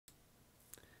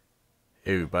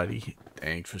Hey everybody,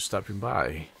 thanks for stopping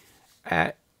by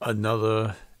at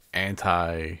another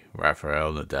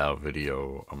anti-Rafael Nadal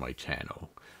video on my channel.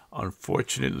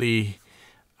 Unfortunately,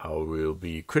 I will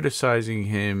be criticizing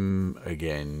him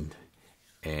again,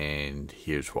 and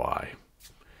here's why.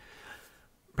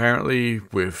 Apparently,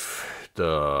 with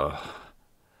the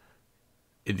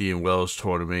Indian Wells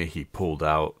tournament, he pulled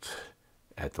out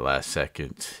at the last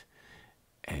second.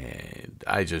 And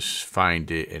I just find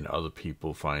it, and other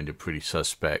people find it, pretty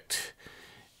suspect,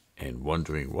 and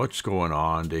wondering what's going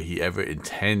on. Did he ever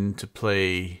intend to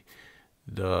play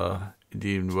the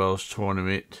Indian Wells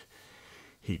tournament?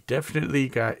 He definitely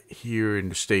got here in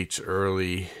the States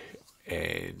early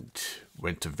and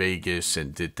went to Vegas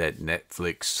and did that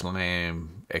Netflix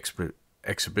Slam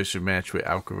exhibition match with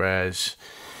Alcaraz.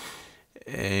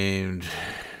 And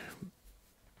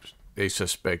they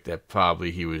suspect that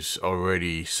probably he was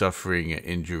already suffering an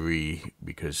injury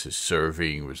because his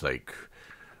serving was like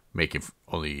making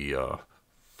only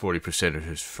 40% of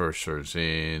his first serves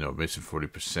in, or missing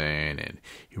 40%, and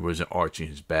he wasn't arching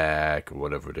his back or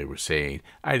whatever they were saying.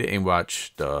 I didn't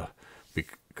watch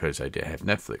because I didn't have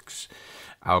Netflix.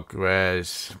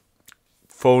 Alcaraz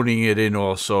phoning it in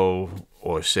also,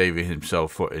 or saving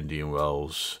himself for Indian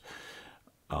Wells.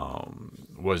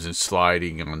 Wasn't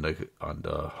sliding on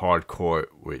the hard court,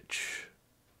 which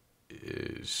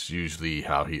is usually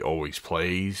how he always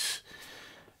plays.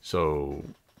 So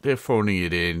they're phoning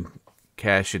it in,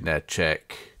 cashing that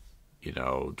check,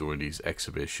 during these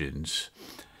exhibitions.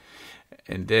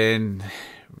 And then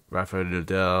Rafael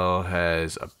Nadal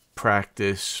has a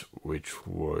practice which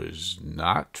was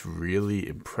not really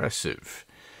impressive.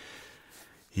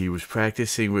 He was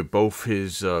practicing with both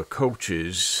his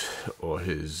coaches, or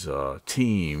his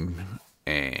team,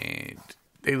 and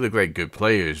they look like good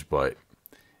players, but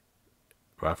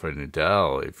Rafael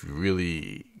Nadal, if you're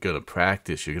really going to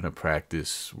practice, you're going to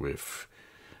practice with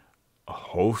a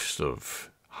host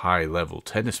of high-level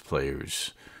tennis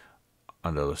players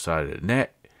on the other side of the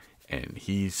net, and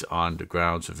he's on the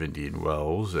grounds of Indian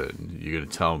Wells, and you're going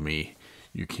to tell me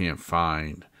you can't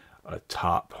find a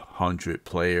top 100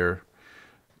 player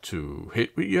to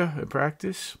hit with you in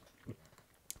practice.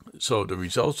 So the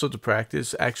results of the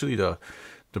practice, actually the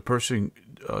person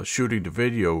shooting the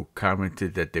video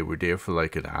commented that they were there for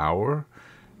like an hour,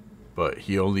 but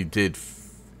he only did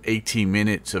 18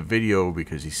 minutes of video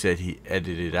because he said he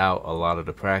edited out a lot of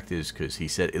the practice because he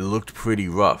said it looked pretty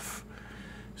rough.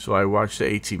 So I watched the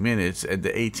 18 minutes, and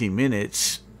the 18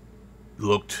 minutes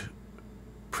looked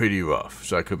pretty rough.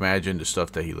 So I could imagine the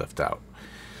stuff that he left out.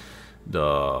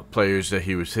 The players that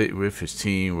he was hitting with, his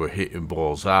team, were hitting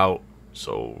balls out,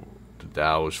 so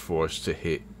Nadal was forced to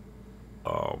hit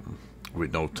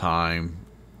with no time,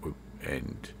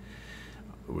 and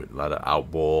with a lot of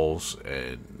out balls,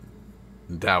 and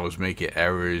Nadal was making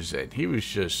errors, and he was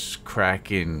just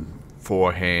cracking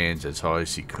forehands as hard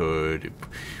as he could. It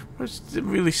didn't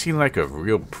really seem like a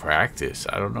real practice.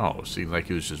 I don't know. It seemed like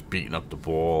he was just beating up the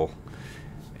ball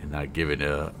and not giving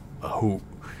a hoot.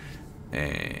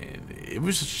 And it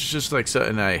was just like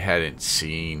something I hadn't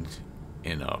seen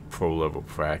in a pro level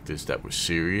practice that was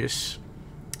serious.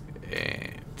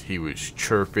 And he was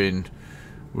chirping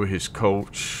with his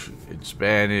coach in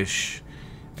Spanish.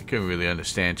 I couldn't really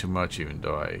understand too much, even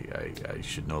though I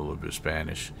should know a little bit of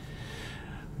Spanish.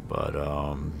 But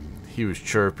he was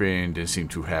chirping, didn't seem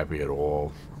too happy at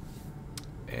all.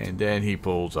 And then he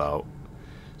pulls out.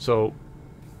 So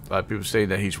a lot of people saying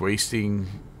that he's wasting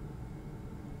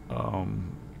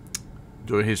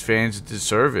doing his fans a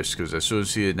disservice, because as soon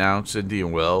as he announced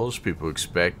Indian Wells, people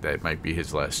expect that it might be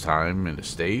his last time in the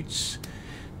States.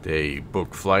 They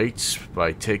book flights,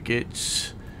 buy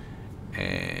tickets,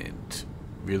 and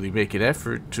really make an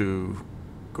effort to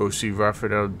go see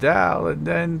Rafael Nadal, and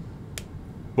then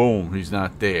boom, he's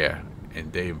not there.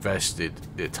 And they invested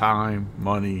their time,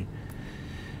 money,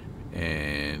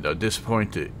 and are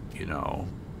disappointed,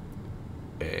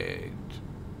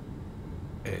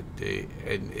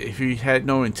 and if he had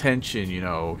no intention,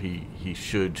 he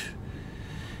should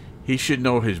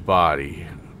know his body.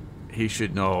 He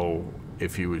should know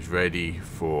if he was ready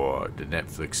for the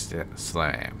Netflix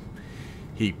Slam.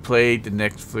 He played the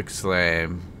Netflix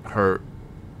Slam hurt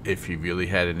if he really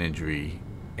had an injury,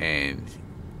 and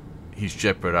he's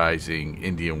jeopardizing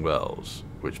Indian Wells,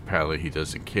 which apparently he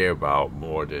doesn't care about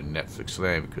more than Netflix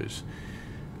Slam. Because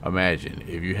imagine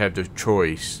if you have the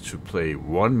choice to play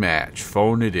one match,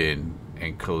 phone it in,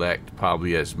 and collect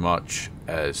probably as much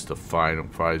as the final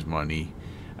prize money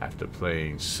after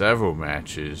playing several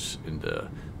matches in the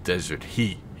desert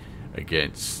heat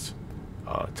against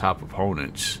top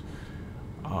opponents.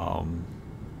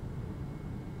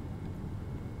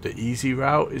 the easy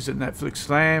route is a Netflix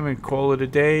slam and call it a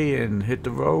day and hit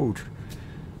the road.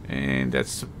 And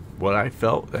that's what I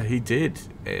felt that he did.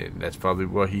 And that's probably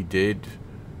what he did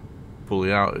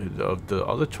pulling out of the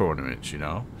other tournaments, you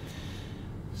know.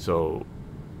 So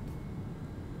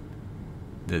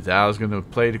Nadal's going to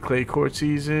play the clay court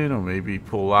season, or maybe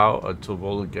pull out until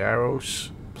Roland Garros,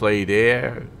 play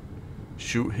there,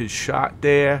 shoot his shot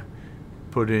there,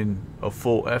 put in a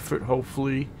full effort,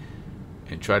 hopefully,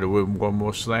 and try to win one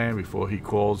more slam before he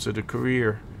calls it a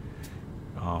career.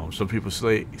 Some people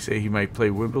say he might play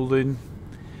Wimbledon,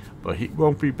 but he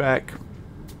won't be back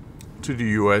to the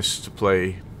U.S. to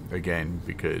play again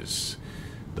because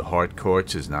the hard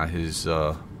courts is not his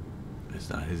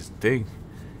thing.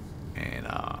 And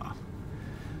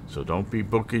so don't be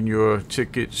booking your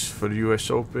tickets for the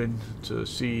U.S. Open to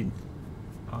see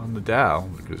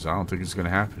Nadal, because I don't think it's going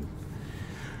to happen.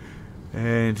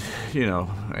 And, you know,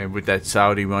 and with that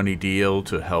Saudi money deal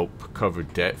to help cover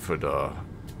debt for the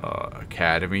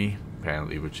academy,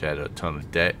 apparently, which had a ton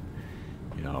of debt,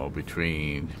 you know,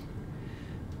 between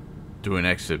doing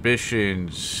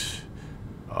exhibitions,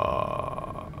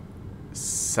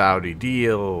 Saudi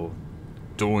deal,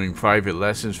 doing private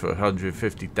lessons for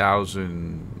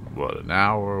 $150,000 an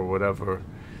hour or whatever.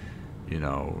 You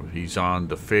know, he's on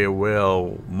the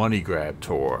farewell money grab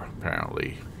tour,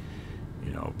 apparently.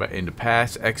 You know, but in the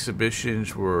past,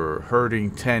 exhibitions were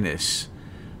hurting tennis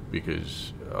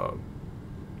because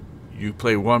you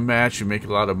play one match, you make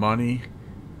a lot of money,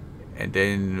 and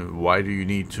then why do you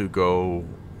need to go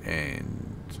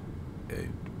and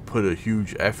put a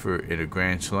huge effort in a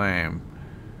Grand Slam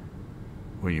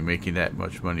when you're making that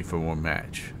much money for one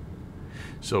match?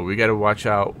 So we got to watch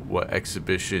out what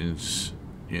exhibitions,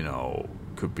 you know,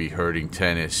 could be hurting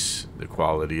tennis, the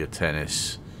quality of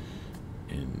tennis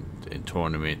in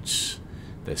tournaments.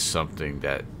 That's something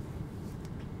that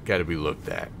got to be looked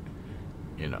at,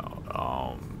 you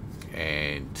know.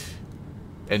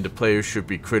 And the players should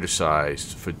be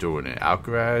criticized for doing it.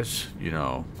 Alcaraz, you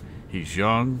know, he's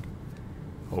young.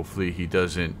 Hopefully he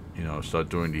doesn't, you know, start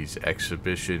doing these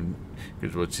exhibition,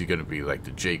 because what's he going to be, like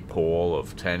the Jake Paul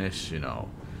of tennis, you know,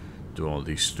 doing all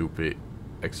these stupid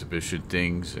exhibition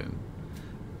things and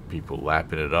people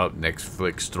lapping it up,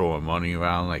 Netflix throwing money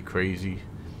around like crazy.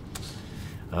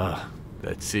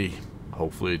 Let's see.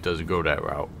 Hopefully it doesn't go that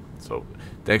route. So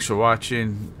thanks for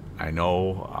watching. I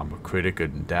know I'm a critic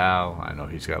of Nadal. I know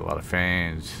he's got a lot of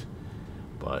fans,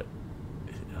 but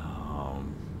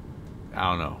I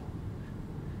don't know.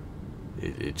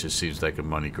 It just seems like a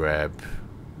money grab.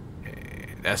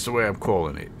 And that's the way I'm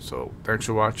calling it. So thanks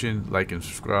for watching. Like and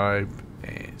subscribe,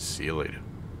 and see you later.